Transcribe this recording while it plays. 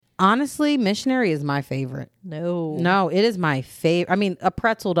Honestly, missionary is my favorite. No, it is my favorite. I mean, a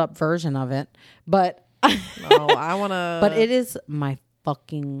pretzeled up version of it, but no, I want to. But it is my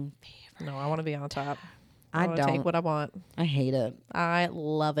fucking favorite. No, I want to be on top. I don't don't take what I want. I hate it. I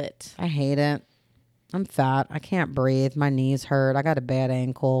love it. I hate it. I'm fat. I can't breathe. My knees hurt. I got a bad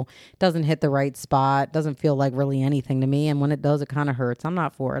ankle. Doesn't hit the right spot. Doesn't feel like really anything to me. And when it does, it kind of hurts. I'm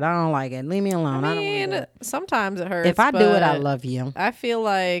not for it. I don't like it. Leave me alone. I don't want to do it. Sometimes it hurts. If I do it, I love you. I feel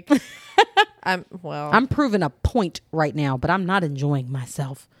like I'm proving a point right now, but I'm not enjoying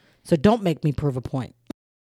myself. So don't make me prove a point.